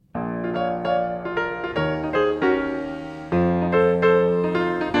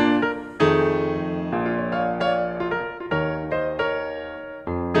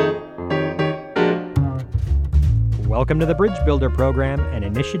Welcome to the Bridge Builder Program, an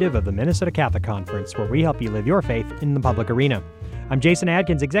initiative of the Minnesota Catholic Conference, where we help you live your faith in the public arena. I'm Jason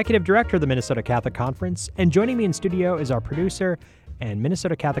Adkins, Executive Director of the Minnesota Catholic Conference, and joining me in studio is our producer and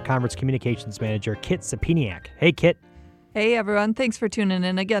Minnesota Catholic Conference Communications Manager, Kit Sapiniak. Hey, Kit. Hey, everyone. Thanks for tuning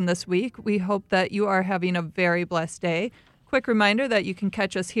in again this week. We hope that you are having a very blessed day. Quick reminder that you can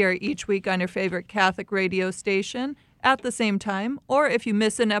catch us here each week on your favorite Catholic radio station at the same time, or if you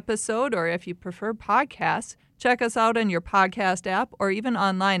miss an episode or if you prefer podcasts, check us out on your podcast app or even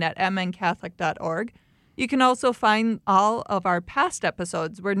online at mncatholic.org. You can also find all of our past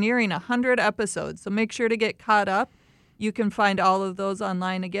episodes. We're nearing 100 episodes, so make sure to get caught up. You can find all of those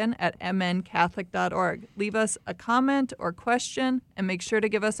online again at mncatholic.org. Leave us a comment or question, and make sure to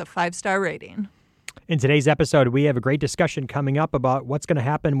give us a 5-star rating. In today's episode, we have a great discussion coming up about what's going to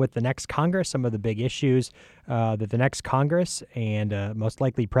happen with the next Congress, some of the big issues that the next Congress and most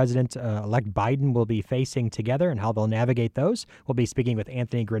likely President-elect Biden will be facing together and how they'll navigate those. We'll be speaking with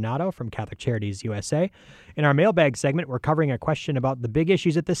Anthony Granato from Catholic Charities USA. In our mailbag segment, we're covering a question about the big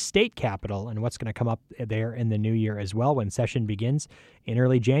issues at the state capitol and what's going to come up there in the new year as well when session begins in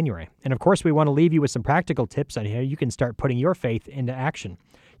early January. And of course, we want to leave you with some practical tips on how you can start putting your faith into action.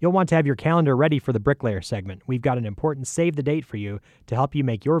 You'll want to have your calendar ready for the Bricklayer segment. We've got an important save the date for you to help you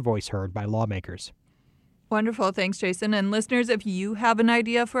make your voice heard by lawmakers. Wonderful. Thanks, Jason. And listeners, if you have an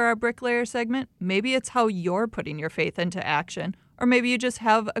idea for our Bricklayer segment, maybe it's how you're putting your faith into action, or maybe you just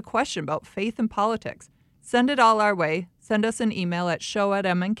have a question about faith and politics. Send it all our way. Send us an email at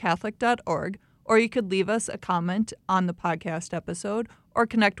show@mncatholic.org, or you could leave us a comment on the podcast episode, or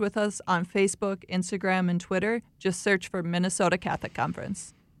connect with us on Facebook, Instagram, and Twitter. Just search for Minnesota Catholic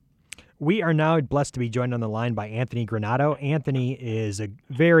Conference. We are now blessed to be joined on the line by Anthony Granato. Anthony is a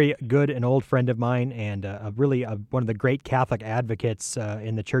very good and old friend of mine and one of the great Catholic advocates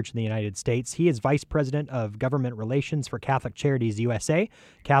in the Church in the United States. He is Vice President of Government Relations for Catholic Charities USA.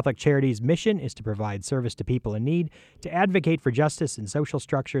 Catholic Charities' mission is to provide service to people in need, to advocate for justice in social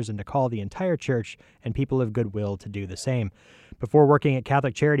structures, and to call the entire Church and people of goodwill to do the same. Before working at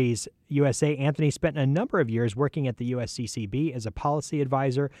Catholic Charities USA, Anthony spent a number of years working at the USCCB as a policy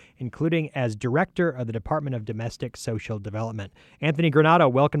advisor, including as Director of the Department of Domestic Social Development. Anthony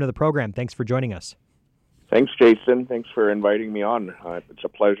Granato, welcome to the program. Thanks for joining us. Thanks, Jason. Thanks for inviting me on. It's a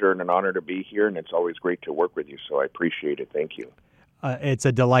pleasure and an honor to be here, and it's always great to work with you, so I appreciate it. Thank you. It's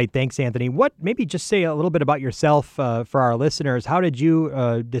a delight. Thanks, Anthony. Maybe just say a little bit about yourself for our listeners. How did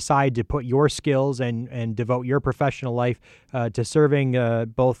you decide to put your skills and devote your professional life to serving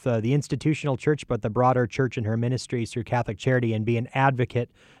both the institutional church, but the broader church and her ministries through Catholic Charity, and be an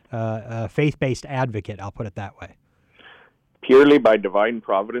advocate, a faith-based advocate, I'll put it that way? Purely by divine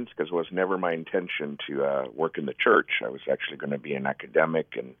providence, because it was never my intention to work in the church. I was actually going to be an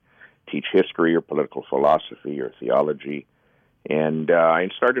academic and teach history or political philosophy or theology. And I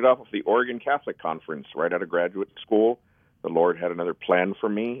started off with the Oregon Catholic Conference right out of graduate school. The Lord had another plan for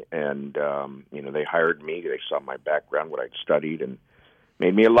me, and they hired me. They saw my background, what I'd studied, and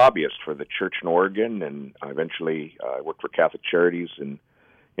made me a lobbyist for the church in Oregon. And eventually I worked for Catholic Charities in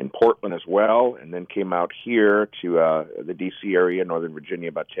Portland as well, and then came out here to the D.C. area, Northern Virginia,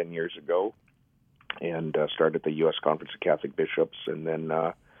 about 10 years ago, and started at the U.S. Conference of Catholic Bishops, and then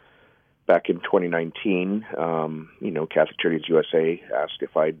back in 2019, Catholic Charities USA asked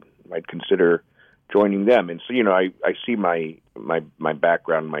if I'd consider joining them. And so, I see my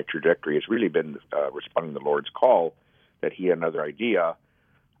background, my trajectory has really been responding to the Lord's call that He had another idea,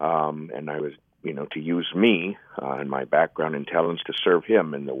 and I was, to use me and my background and talents to serve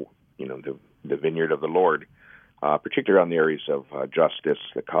Him in the vineyard of the Lord, particularly on the areas of justice,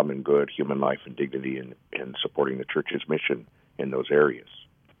 the common good, human life and dignity, and supporting the Church's mission in those areas.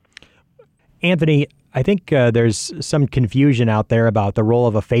 Anthony, I think there's some confusion out there about the role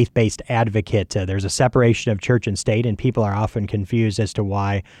of a faith-based advocate. There's a separation of church and state, and people are often confused as to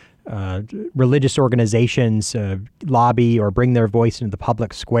why religious organizations lobby or bring their voice into the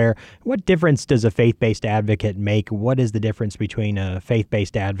public square. What difference does a faith-based advocate make? What is the difference between a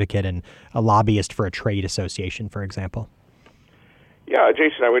faith-based advocate and a lobbyist for a trade association, for example? Yeah,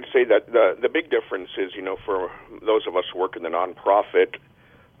 Jason, I would say that the big difference is, for those of us who work in the nonprofit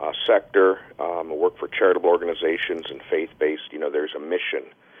sector, work for charitable organizations and faith-based, there's a mission.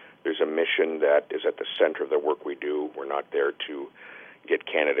 There's a mission that is at the center of the work we do. We're not there to get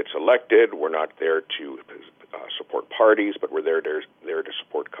candidates elected. We're not there to support parties, but we're there to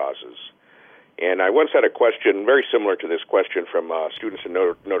support causes. And I once had a question very similar to this question from students in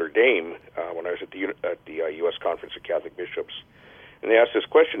Notre Dame when I was at the U.S. Conference of Catholic Bishops. And they asked this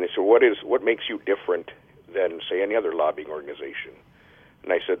question. They said, what makes you different than, say, any other lobbying organization?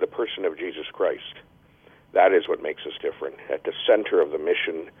 And I said, the person of Jesus Christ. That is what makes us different. At the center of the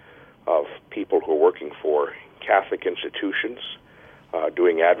mission of people who are working for Catholic institutions,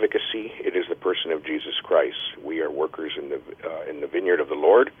 doing advocacy, it is the person of Jesus Christ. We are workers in the vineyard of the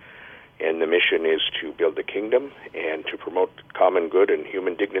Lord, and the mission is to build the kingdom and to promote common good and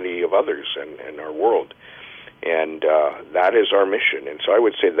human dignity of others and our world. And that is our mission. And so I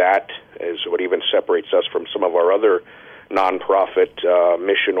would say that is what even separates us from some of our other nonprofit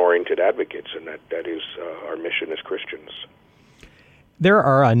mission-oriented advocates, and that is our mission as Christians. There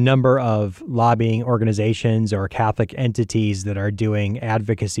are a number of lobbying organizations or Catholic entities that are doing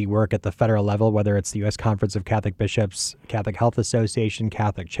advocacy work at the federal level, whether it's the U.S. Conference of Catholic Bishops, Catholic Health Association,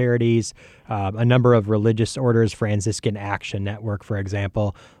 Catholic Charities, a number of religious orders, Franciscan Action Network, for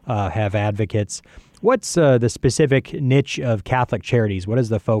example, have advocates. What's the specific niche of Catholic Charities? What is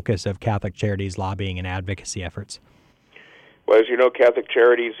the focus of Catholic Charities lobbying and advocacy efforts? Well, as you know, Catholic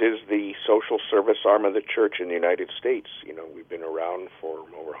Charities is the social service arm of the Church in the United States. We've been around for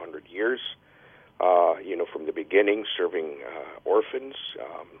over 100 years, from the beginning, serving orphans,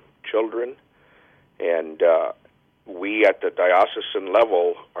 children, and we at the diocesan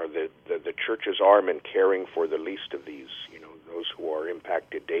level are the Church's arm in caring for the least of these, those who are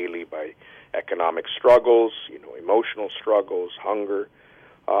impacted daily by economic struggles, emotional struggles, hunger.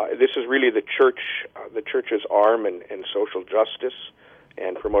 This is really the Church's arm in social justice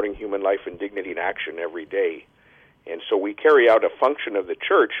and promoting human life and dignity in action every day. And so we carry out a function of the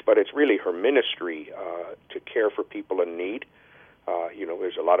Church, but it's really her ministry to care for people in need.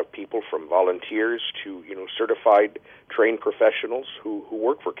 There's a lot of people from volunteers to, certified, trained professionals who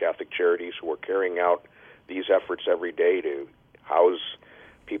work for Catholic Charities, who are carrying out these efforts every day to house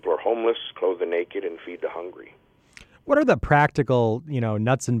people who are homeless, clothe the naked, and feed the hungry. What are the practical,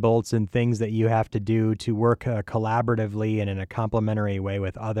 nuts and bolts and things that you have to do to work collaboratively and in a complementary way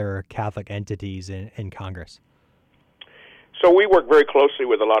with other Catholic entities in Congress? So we work very closely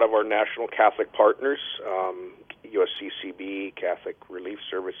with a lot of our national Catholic partners, USCCB, Catholic Relief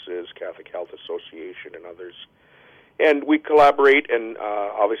Services, Catholic Health Association, and others. And we collaborate, and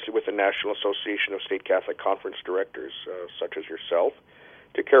obviously with the National Association of State Catholic Conference Directors, such as yourself,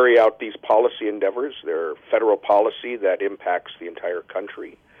 to carry out these policy endeavors. They're federal policy that impacts the entire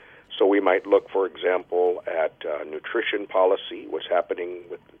country. So we might look, for example, at nutrition policy, what's happening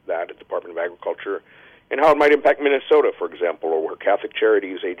with that at the Department of Agriculture, and how it might impact Minnesota, for example, or we're Catholic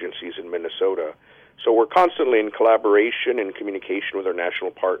Charities agencies in Minnesota. So we're constantly in collaboration and communication with our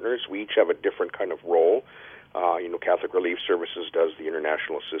national partners. We each have a different kind of role. Catholic Relief Services does the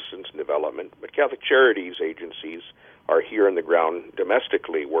international assistance and development, but Catholic Charities agencies are here on the ground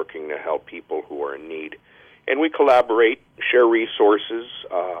domestically working to help people who are in need. And we collaborate, share resources.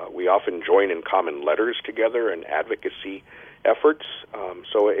 We often join in common letters together and advocacy efforts.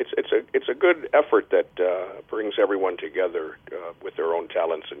 So it's a good effort that brings everyone together with their own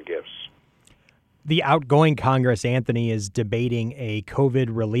talents and gifts. The outgoing Congress, Anthony, is debating a COVID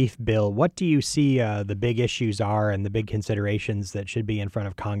relief bill. What do you see the big issues are and the big considerations that should be in front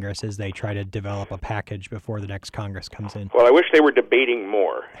of Congress as they try to develop a package before the next Congress comes in? Well, I wish they were debating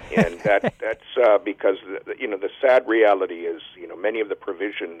more, and that's because the sad reality is many of the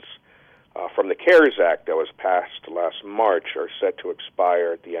provisions from the CARES Act that was passed last March are set to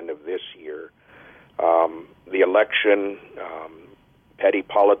expire at the end of this year. The election, petty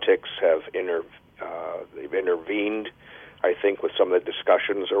politics have they've intervened, I think, with some of the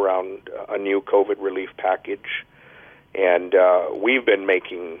discussions around a new COVID relief package. And we've been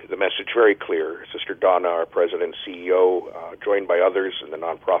making the message very clear. Sister Donna, our president and CEO, joined by others in the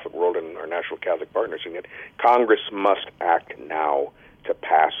nonprofit world and our national Catholic partners, saying that Congress must act now to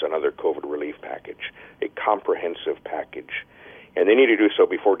pass another COVID relief package, a comprehensive package. And they need to do so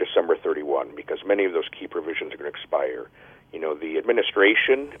before December 31, because many of those key provisions are going to expire. The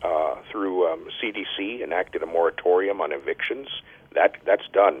administration, through CDC, enacted a moratorium on evictions. That's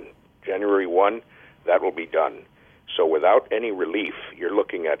done. January 1, that will be done. So without any relief, you're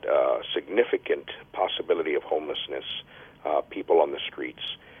looking at a significant possibility of homelessness, people on the streets.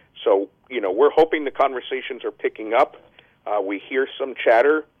 So, we're hoping the conversations are picking up. We hear some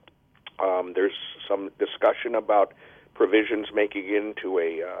chatter. There's some discussion about provisions making it into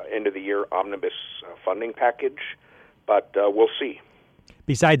a end-of-the-year omnibus funding package. But we'll see.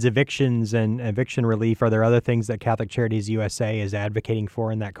 Besides evictions and eviction relief, are there other things that Catholic Charities USA is advocating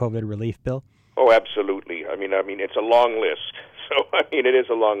for in that COVID relief bill? Oh, absolutely. I mean, it's a long list. So, it is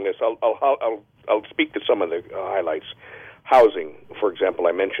a long list. I'll speak to some of the highlights. Housing, for example,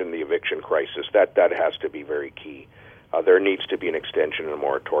 I mentioned the eviction crisis. That has to be very key. There needs to be an extension and a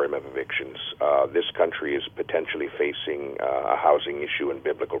moratorium of evictions. This country is potentially facing a housing issue in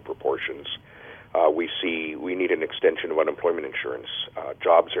biblical proportions. We need an extension of unemployment insurance.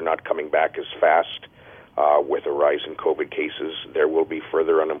 Jobs are not coming back as fast. With a rise in COVID cases, there will be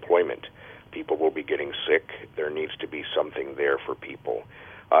further unemployment. People will be getting sick. There needs to be something there for people.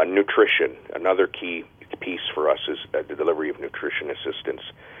 Nutrition, another key piece for us is the delivery of nutrition assistance.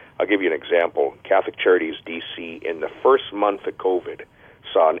 I'll give you an example. Catholic Charities DC, in the first month of COVID,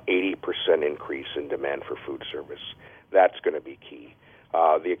 saw an 80% increase in demand for food service. That's going to be key.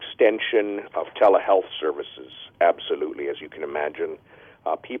 The extension of telehealth services, absolutely, as you can imagine.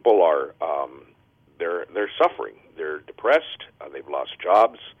 People are they're suffering. They're depressed. They've lost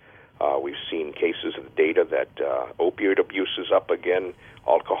jobs. We've seen cases of data that opioid abuse is up again,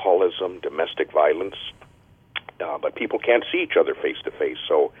 alcoholism, domestic violence. But people can't see each other face to face.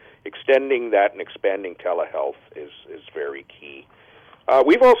 So extending that and expanding telehealth is very key.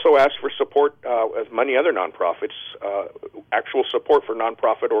 We've also asked for support, as many other nonprofits, actual support for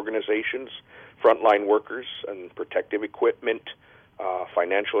nonprofit organizations, frontline workers, and protective equipment,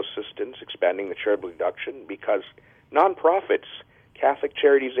 financial assistance, expanding the charitable deduction, because nonprofits, Catholic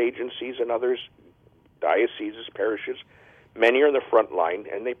Charities agencies and others, dioceses, parishes, many are in the front line,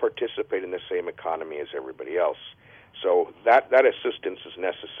 and they participate in the same economy as everybody else. So that assistance is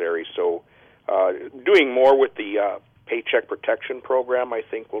necessary. So doing more with the Paycheck Protection Program, I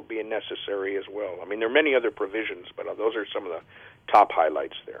think, will be necessary as well. I mean, there are many other provisions, but those are some of the top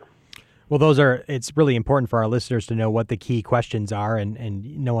highlights there. Well, it's really important for our listeners to know what the key questions are,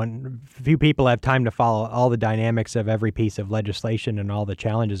 and few people have time to follow all the dynamics of every piece of legislation and all the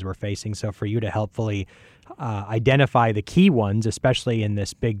challenges we're facing. So for you to helpfully identify the key ones, especially in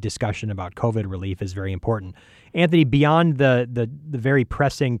this big discussion about COVID relief, is very important. Anthony, beyond the very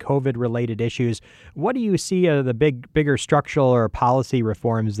pressing COVID-related issues, what do you see the bigger structural or policy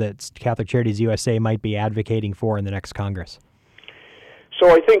reforms that Catholic Charities USA might be advocating for in the next Congress? So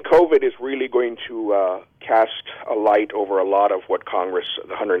I think COVID is really going to cast a light over a lot of what Congress,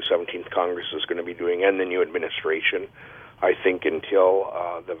 the 117th Congress, is going to be doing, and the new administration. I think until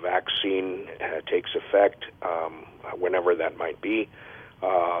the vaccine takes effect, whenever that might be,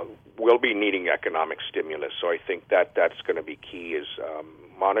 we'll be needing economic stimulus. So I think that's going to be key, is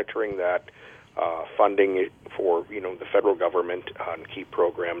monitoring that, funding it for the federal government on key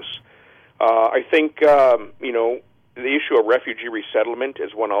programs. I think the issue of refugee resettlement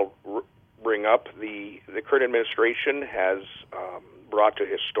is one I'll bring up. The current administration has brought to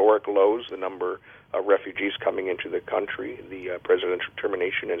historic lows the number of refugees coming into the country. The presidential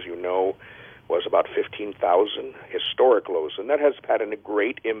determination, as you know, was about 15,000, historic lows, and that has had a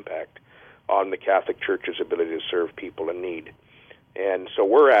great impact on the Catholic Church's ability to serve people in need. And so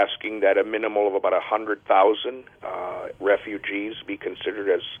we're asking that a minimum of about 100,000 refugees be considered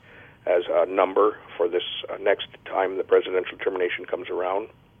as a number for this next time the presidential determination comes around.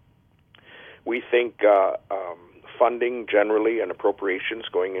 We think funding generally and appropriations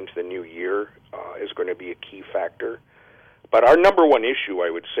going into the new year is going to be a key factor. But our number one issue, I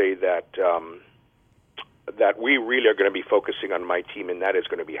would say, that we really are going to be focusing on, my team, and that is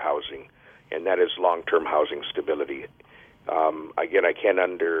going to be housing, and that is long-term housing stability. Again, I can't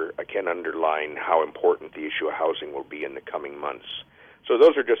underline how important the issue of housing will be in the coming months. So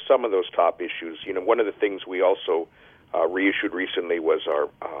those are just some of those top issues. One of the things we also reissued recently was our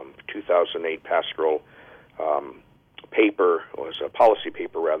 2008 pastoral paper, was a policy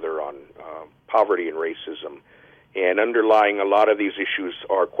paper rather, on poverty and racism. And underlying a lot of these issues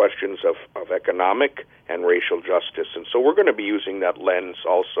are questions of economic and racial justice. And so we're going to be using that lens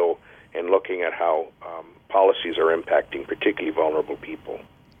also and looking at how policies are impacting particularly vulnerable people.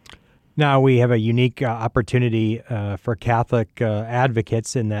 Now, we have a unique opportunity for Catholic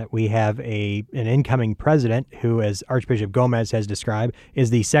advocates in that we have an incoming president who, as Archbishop Gomez has described, is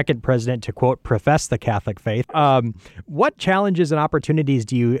the second president to, quote, profess the Catholic faith. What challenges and opportunities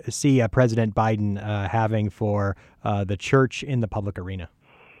do you see President Biden having for the church in the public arena?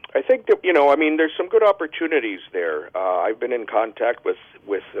 I think that, there's some good opportunities there. I've been in contact with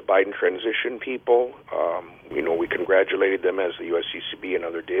the Biden transition people. We congratulated them, as the USCCB and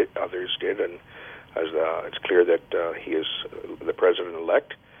others did, and as it's clear that he is the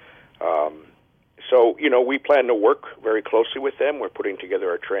president-elect. So, we plan to work very closely with them. We're putting together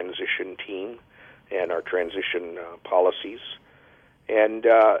our transition team and our transition policies. And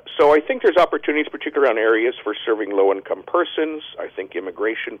so I think there's opportunities, particularly around areas for serving low-income persons. I think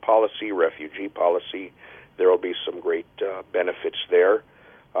immigration policy, refugee policy, there will be some great benefits there.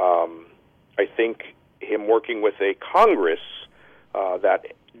 I think him working with a Congress that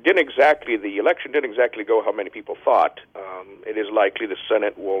the election didn't exactly go how many people thought. It is likely the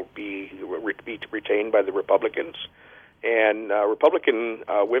Senate will be retained by the Republicans, And Republican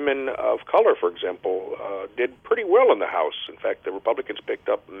women of color, for example, did pretty well in the House. In fact, the Republicans picked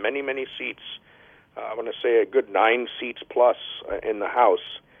up many, many seats. I want to say a good 9 seats plus in the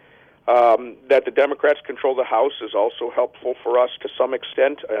House. That the Democrats control the House is also helpful for us to some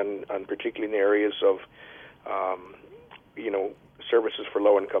extent, and particularly in the areas of, services for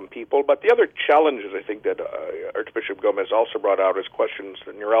low-income people. But the other challenges I think that Archbishop Gomez also brought out is questions,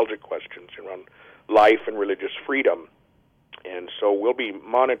 the neuralgic questions around life and religious freedom. And so we'll be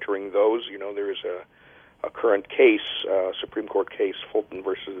monitoring those. There is a current case, Supreme Court case, Fulton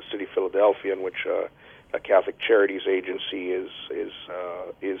versus the City of Philadelphia, in which a Catholic Charities Agency is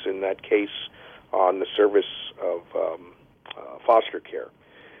in that case on the service of foster care.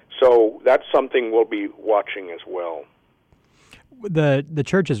 So that's something we'll be watching as well. The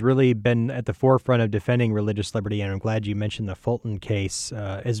church has really been at the forefront of defending religious liberty, and I'm glad you mentioned the Fulton case,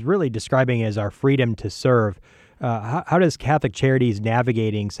 as really describing as our freedom to serve. How does Catholic Charities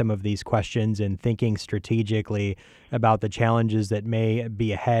navigating some of these questions and thinking strategically about the challenges that may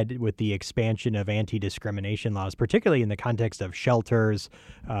be ahead with the expansion of anti-discrimination laws, particularly in the context of shelters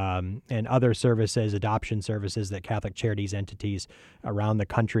and other services, adoption services that Catholic Charities entities around the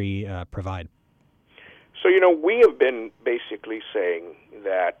country provide? So, we have been basically saying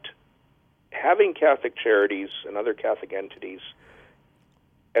that having Catholic Charities and other Catholic entities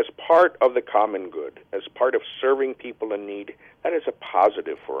as part of the common good, as part of serving people in need, that is a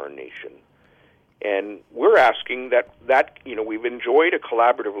positive for our nation. And we're asking that we've enjoyed a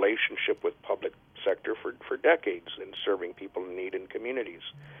collaborative relationship with public sector for decades in serving people in need in communities.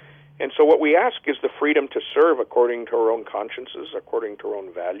 And so what we ask is the freedom to serve according to our own consciences, according to our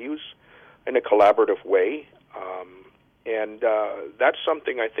own values, in a collaborative way. And that's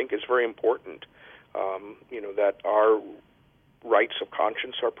something I think is very important, that our rights of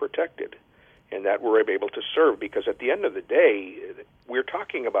conscience are protected and that we're able to serve, because at the end of the day, we're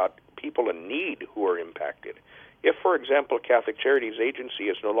talking about people in need who are impacted. If, for example, Catholic Charities Agency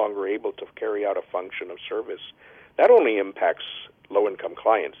is no longer able to carry out a function of service, that only impacts low-income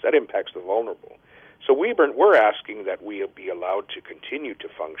clients. That impacts the vulnerable. So we're asking that we be allowed to continue to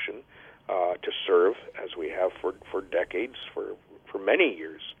function, to serve, as we have for decades, for many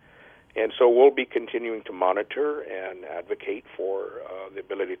years. And so we'll be continuing to monitor and advocate for the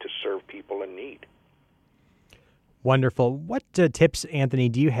ability to serve people in need. Wonderful. What tips, Anthony,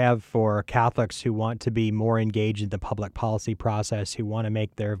 do you have for Catholics who want to be more engaged in the public policy process, who want to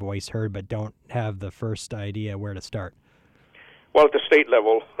make their voice heard but don't have the first idea where to start? Well, at the state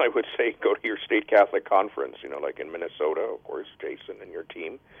level, I would say go to your state Catholic conference, like in Minnesota, of course, Jason and your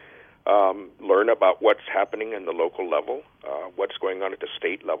team. Learn about what's happening in the local level, what's going on at the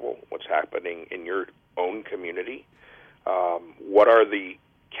state level, what's happening in your own community, what are the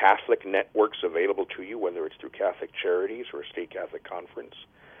Catholic networks available to you, whether it's through Catholic Charities or a state Catholic conference.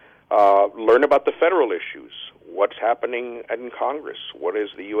 Learn about the federal issues, what's happening in Congress, what is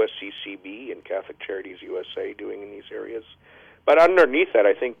the USCCB and Catholic Charities USA doing in these areas. But underneath that,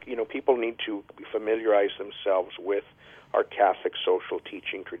 I think people need to familiarize themselves with our Catholic social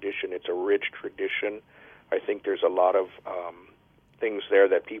teaching tradition. It's a rich tradition. I think there's a lot of things there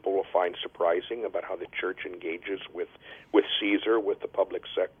that people will find surprising about how the Church engages with Caesar, with the public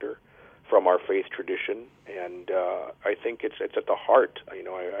sector, from our faith tradition. And I think it's at the heart.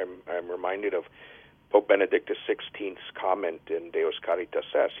 I'm reminded of Pope Benedict XVI's comment in Deus Caritas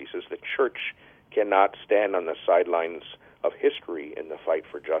Est. He says the Church cannot stand on the sidelines of history in the fight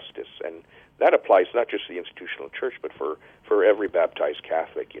for justice. And that applies not just to the institutional church, but for every baptized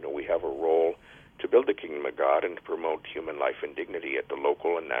Catholic. We have a role to build the kingdom of God and to promote human life and dignity at the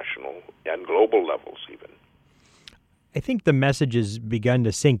local and national and global levels even. I think the message has begun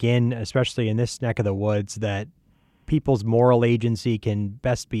to sink in, especially in this neck of the woods, that people's moral agency can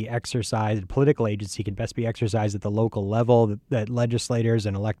best be exercised, political agency can best be exercised at the local level, that legislators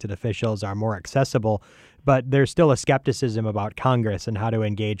and elected officials are more accessible. But there's still a skepticism about Congress and how to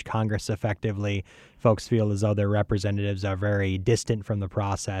engage Congress effectively. Folks feel as though their representatives are very distant from the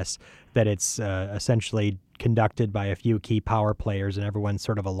process, that it's essentially conducted by a few key power players and everyone's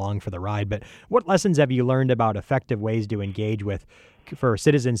sort of along for the ride. But what lessons have you learned about effective ways to engage for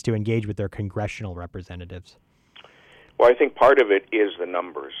citizens to engage with their congressional representatives? Well, I think part of it is the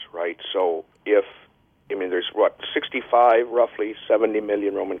numbers, right? So there's 65, roughly 70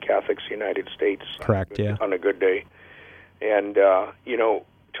 million Roman Catholics in the United States. Correct, yeah. On a good day. And,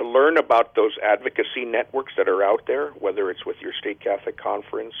 to learn about those advocacy networks that are out there, whether it's with your state Catholic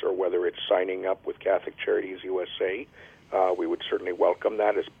conference or whether it's signing up with Catholic Charities USA, we would certainly welcome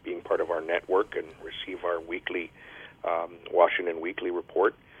that as being part of our network and receive our weekly Washington Weekly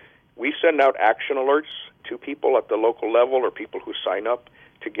report. we send out action alerts to people at the local level or people who sign up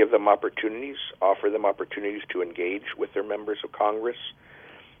to give them opportunities, offer them opportunities to engage with their members of Congress.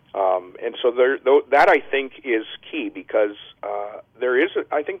 And so that, I think, is key because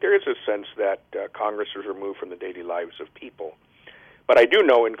I think there is a sense that Congress is removed from the daily lives of people. But I do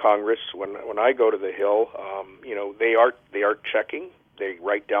know in Congress, when I go to the Hill, they are checking. They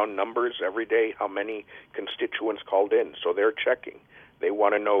write down numbers every day, how many constituents called in. So they're checking. They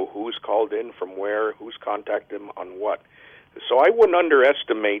want to know who's called in, from where, who's contacted them on what. So I wouldn't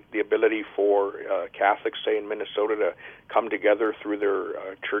underestimate the ability for Catholics, say in Minnesota, to come together through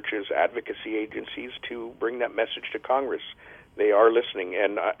their churches' advocacy agencies to bring that message to Congress. They are listening.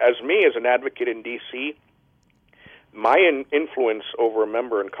 And as an advocate in D.C., my influence over a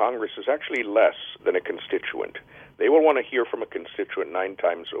member in Congress is actually less than a constituent. They will want to hear from a constituent 9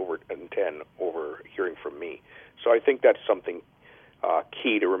 times over and 10 over hearing from me. So I think that's something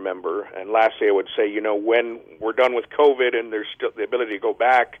key to remember. And lastly, I would say, when we're done with COVID and there's still the ability to go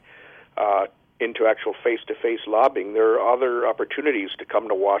back into actual face-to-face lobbying, there are other opportunities to come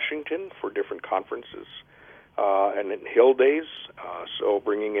to Washington for different conferences and in Hill Days. So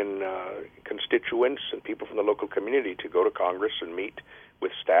bringing in constituents and people from the local community to go to Congress and meet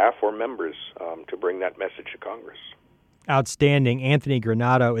with staff or members to bring that message to Congress. Outstanding. Anthony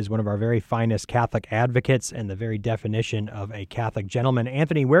Granato is one of our very finest Catholic advocates and the very definition of a Catholic gentleman.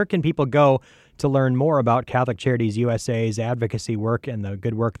 Anthony, where can people go to learn more about Catholic Charities USA's advocacy work and the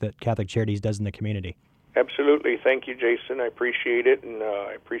good work that Catholic Charities does in the community? Absolutely. Thank you, Jason. I appreciate it, and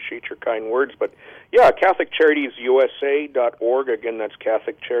I appreciate your kind words. But, yeah, CatholicCharitiesUSA.org. Again, that's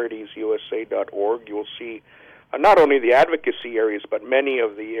CatholicCharitiesUSA.org. You will see not only the advocacy areas, but many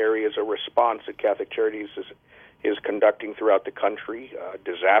of the areas of response that Catholic Charities is conducting throughout the country.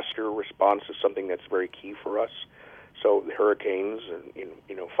 Disaster response is something that's very key for us. So the hurricanes and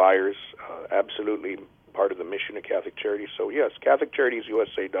fires, absolutely part of the mission of Catholic Charities. So yes,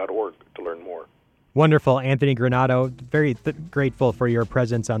 CatholicCharitiesUSA.org to learn more. Wonderful. Anthony Granato, very grateful for your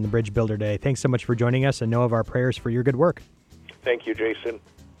presence on the Bridge Builder Day. Thanks so much for joining us, and know of our prayers for your good work. Thank you, Jason.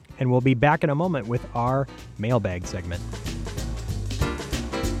 And we'll be back in a moment with our mailbag segment.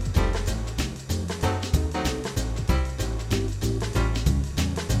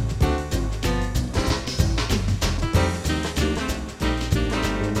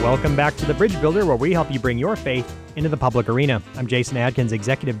 Welcome back to The Bridge Builder, where we help you bring your faith into the public arena. I'm Jason Adkins,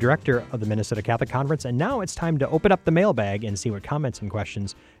 Executive Director of the Minnesota Catholic Conference, and now it's time to open up the mailbag and see what comments and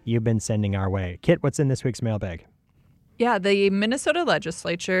questions you've been sending our way. Kit, what's in this week's mailbag? Yeah, the Minnesota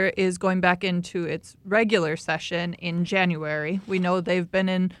legislature is going back into its regular session in January. We know they've been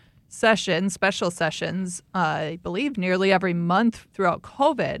in special sessions, I believe, nearly every month throughout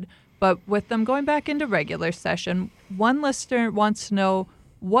COVID. But with them going back into regular session, one listener wants to know,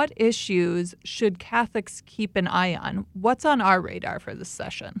 what issues should Catholics keep an eye on? What's on our radar for this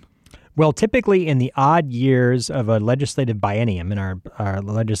session? Well, typically in the odd years of a legislative biennium, and our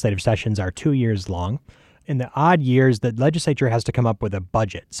legislative sessions are 2 years long, in the odd years, the legislature has to come up with a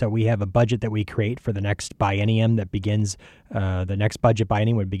budget. So we have a budget that we create for the next biennium that begins, the next budget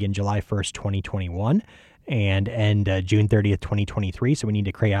biennium would begin July 1st, 2021. And end June 30th, 2023. So we need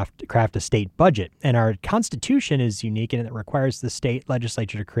to craft a state budget. And our Constitution is unique in it requires the state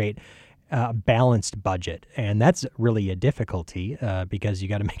legislature to create a balanced budget. And that's really a difficulty because you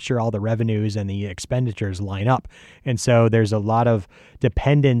got to make sure all the revenues and the expenditures line up. And so there's a lot of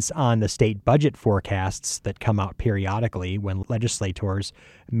dependence on the state budget forecasts that come out periodically when legislators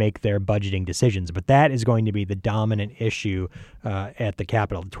make their budgeting decisions. But that is going to be the dominant issue at the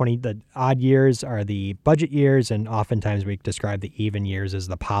Capitol. The odd years are the budget years, and oftentimes we describe the even years as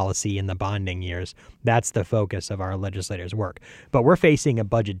the policy and the bonding years. That's the focus of our legislators' work. But we're facing a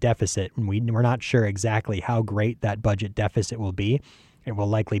budget deficit, and we're not sure exactly how great that budget deficit will be. It will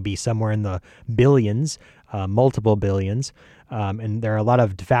likely be somewhere in the billions, multiple billions. And there are a lot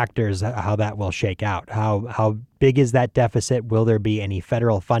of factors how that will shake out. How big is that deficit? Will there be any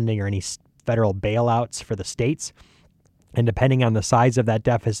federal funding or any federal bailouts for the states? And depending on the size of that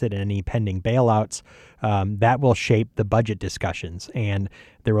deficit and any pending bailouts, that will shape the budget discussions. And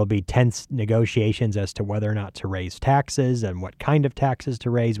there will be tense negotiations as to whether or not to raise taxes and what kind of taxes to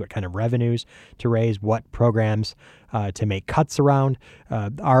raise, what kind of revenues to raise, what programs to make cuts around.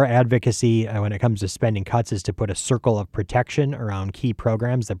 Our advocacy when it comes to spending cuts is to put a circle of protection around key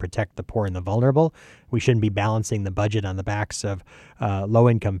programs that protect the poor and the vulnerable. We shouldn't be balancing the budget on the backs of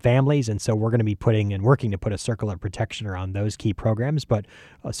low-income families, and so we're going to be working to put a circle of protection around those key programs. But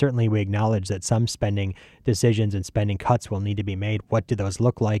certainly we acknowledge that some spending spending decisions and spending cuts will need to be made. What do those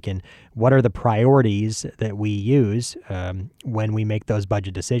look like, and what are the priorities that we use when we make those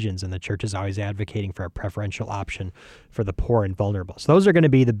budget decisions? And the church is always advocating for a preferential option for the poor and vulnerable. So those are going to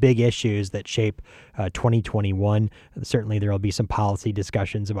be the big issues that shape 2021. Certainly there will be some policy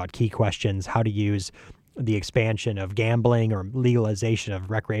discussions about key questions, how to use the expansion of gambling or legalization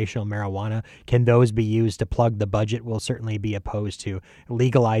of recreational marijuana. Can those be used to plug the budget? We'll certainly be opposed to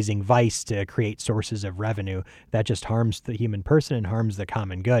legalizing vice to create sources of revenue. That just harms the human person and harms the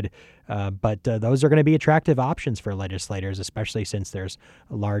common good. But those are going to be attractive options for legislators, especially since there's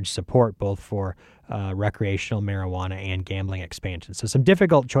large support both for recreational marijuana and gambling expansion. So some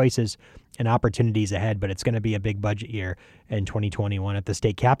difficult choices and opportunities ahead, but it's going to be a big budget year in 2021 at the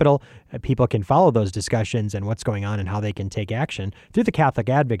state capitol. People can follow those discussions and what's going on and how they can take action through the Catholic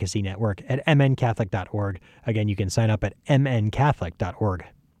Advocacy Network at mncatholic.org. Again, you can sign up at mncatholic.org.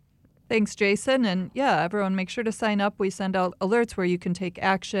 Thanks, Jason. And yeah, everyone make sure to sign up. We send out alerts where you can take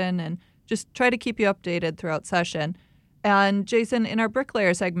action and just try to keep you updated throughout session. And Jason, in our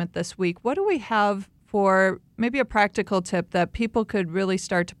bricklayer segment this week, what do we have for maybe a practical tip that people could really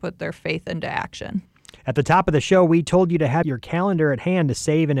start to put their faith into action? At the top of the show, we told you to have your calendar at hand to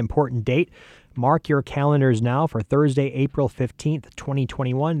save an important date. Mark your calendars now for Thursday, April 15th,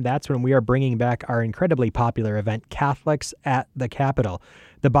 2021. That's when we are bringing back our incredibly popular event, Catholics at the Capitol.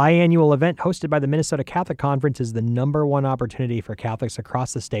 The biannual event hosted by the Minnesota Catholic Conference is the number one opportunity for Catholics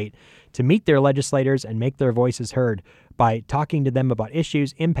across the state to meet their legislators and make their voices heard by talking to them about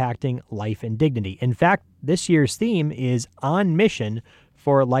issues impacting life and dignity. In fact, this year's theme is On Mission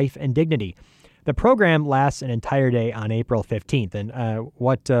for Life and Dignity. The program lasts an entire day on April 15th, and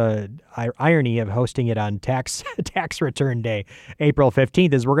what irony of hosting it on tax return day, April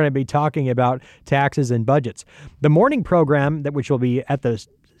 15th, is we're going to be talking about taxes and budgets. The morning program, which will be at the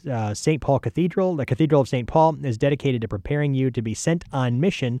St. Paul Cathedral, the Cathedral of St. Paul, is dedicated to preparing you to be sent on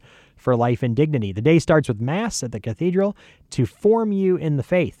mission for life and dignity. The day starts with Mass at the Cathedral to form you in the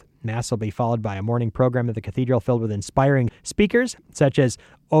faith. Mass will be followed by a morning program at the Cathedral filled with inspiring speakers such as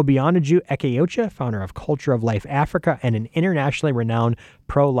Obianaju Ekeocha, founder of Culture of Life Africa and an internationally renowned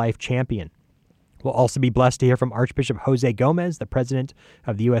pro-life champion. We'll also be blessed to hear from Archbishop Jose Gomez, the president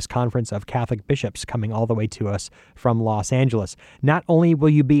of the U.S. Conference of Catholic Bishops, coming all the way to us from Los Angeles. Not only will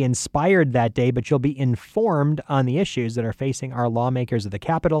you be inspired that day, but you'll be informed on the issues that are facing our lawmakers of the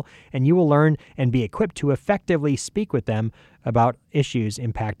Capitol, and you will learn and be equipped to effectively speak with them about issues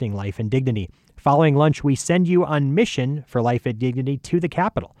impacting life and dignity. Following lunch, we send you on mission for life and dignity to the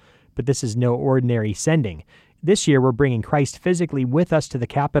Capitol. But this is no ordinary sending. This year, we're bringing Christ physically with us to the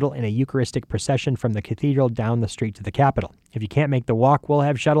Capitol in a Eucharistic procession from the cathedral down the street to the Capitol. If you can't make the walk, we'll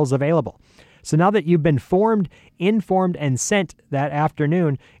have shuttles available. So now that you've been formed, informed, and sent that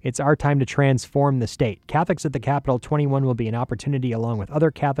afternoon, it's our time to transform the state. Catholics at the Capitol 21 will be an opportunity, along with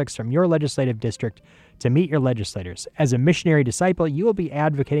other Catholics from your legislative district, to meet your legislators. As a missionary disciple, you will be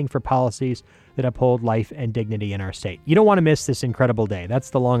advocating for policies that uphold life and dignity in our state. You don't want to miss this incredible day.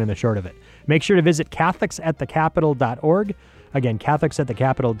 That's the long and the short of it. Make sure to visit catholicsatthecapitol.org. Again,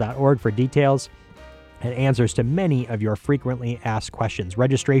 catholicsatthecapitol.org for details and answers to many of your frequently asked questions.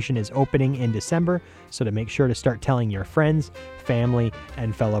 Registration is opening in December, so to make sure to start telling your friends, family,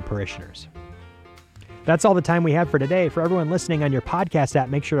 and fellow parishioners. That's all the time we have for today. For everyone listening on your podcast app,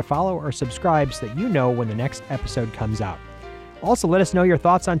 make sure to follow or subscribe so that you know when the next episode comes out. Also, let us know your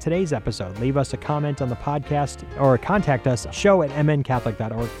thoughts on today's episode. Leave us a comment on the podcast or contact us,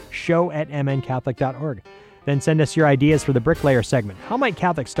 show@mncatholic.org, show@mncatholic.org. Then send us your ideas for the bricklayer segment. How might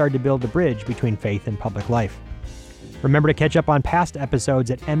Catholics start to build the bridge between faith and public life? Remember to catch up on past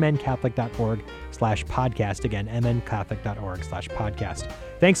episodes at mncatholic.org/podcast. Again, mncatholic.org/podcast.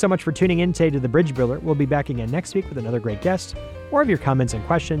 Thanks so much for tuning in today to The Bridge Builder. We'll be back again next week with another great guest, more of your comments and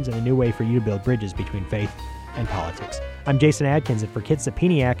questions, and a new way for you to build bridges between faith and politics. I'm Jason Adkins, and for Kit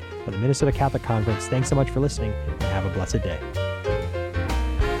Sapiniak of the Minnesota Catholic Conference, thanks so much for listening, and have a blessed day.